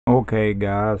Okay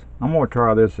guys, I'm going to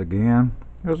try this again.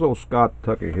 This little Scott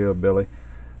Tucky Hillbilly.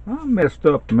 I messed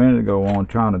up a minute ago on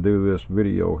trying to do this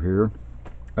video here.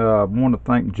 I want to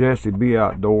thank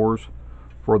JesseBoutdoors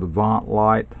for the Vont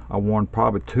light. I won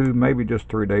probably 2, maybe just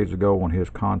 3 days ago on his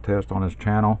contest on his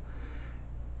channel.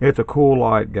 It's a cool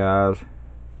light, guys.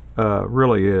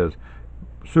 Really is.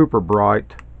 Super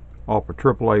bright, off of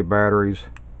AAA batteries.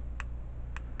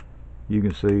 You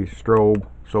can see strobe.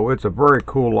 So it's a very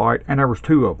cool light, and there was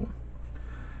 2 of them.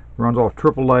 Runs off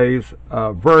AAA's.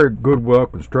 Very good, well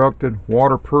constructed,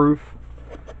 waterproof.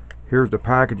 Here's the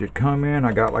package it come in.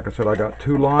 Like I said, I got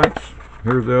 2 lights.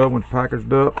 Here's the other one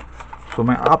packaged up. So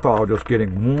man, I thought I was just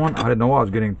getting 1. I didn't know I was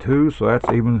getting 2, so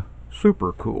that's even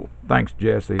super cool. Thanks,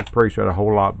 Jesse. Appreciate it a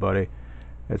whole lot, buddy.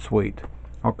 That's sweet.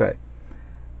 Okay,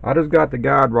 I just got the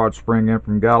guide rod spring in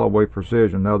from Galloway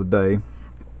Precision the other day.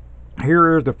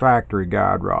 Here is the factory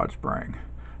guide rod spring.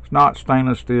 It's not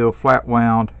stainless steel, flat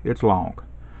wound. It's long,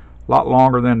 a lot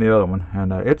longer than the other one,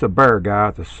 and it's a bear,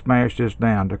 guys, to smash this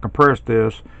down, to compress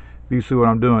this. If you see what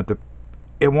I'm doing,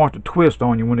 it wants to twist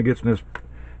on you when it gets in this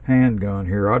handgun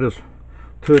here. I just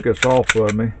took this off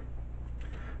of me.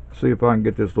 See if I can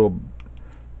get this little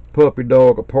puppy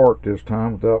dog apart this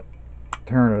time without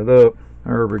turning it up.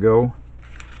 There we go.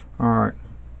 Alright,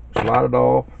 slide it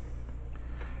off.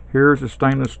 Here's the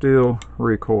stainless steel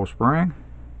recoil spring.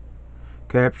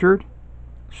 Captured.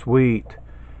 Sweet.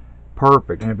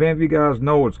 Perfect. And if any of you guys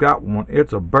know it's got one,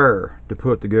 it's a bear to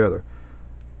put together.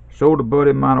 Showed a buddy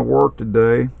of mine at work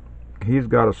today. He's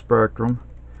got a Spectrum,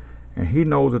 and he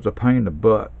knows it's a pain in the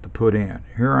butt to put in.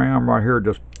 Here I am right here.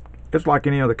 It's like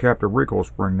any other captive recoil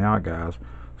spring now, guys.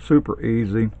 Super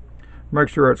easy. Make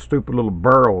sure that stupid little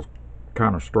barrel's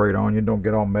kind of straight on you. Don't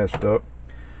get all messed up.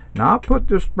 Now, I put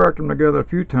this Spectrum together a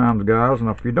few times, guys, and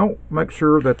if you don't make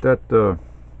sure that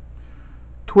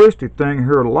twisty thing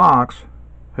here locks,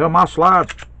 hell, my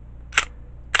slides,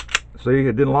 see,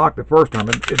 it didn't lock the first time.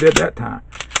 It did that time.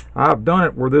 I've done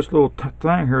it where this little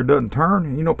thing here doesn't turn,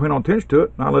 and you don't pay no attention to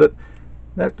it, and I let it,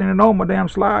 that thing on my damn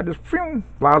slide just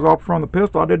flies off from the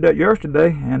pistol. I did that yesterday,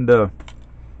 and I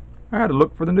had to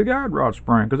look for the new guide rod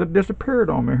spring because it disappeared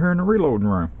on me here in the reloading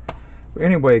room. But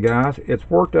anyway, guys, it's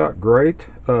worked out great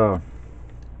so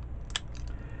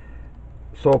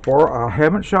far. I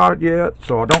haven't shot it yet,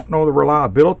 so I don't know the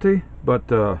reliability, but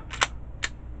I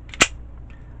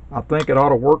think it ought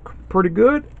to work pretty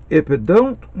good. If it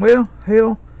don't, well,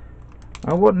 hell,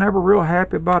 I wasn't ever real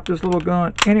happy about this little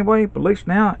gun anyway, but at least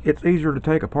now it's easier to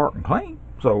take apart and clean,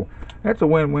 so that's a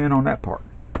win-win on that part.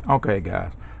 Okay,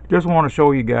 guys, just want to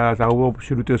show you guys I will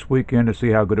shoot it this weekend to see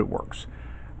how good it works.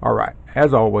 All right,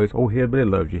 as always, old Hillbilly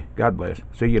loves you. God bless.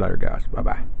 See you later, guys.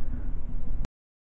 Bye-bye.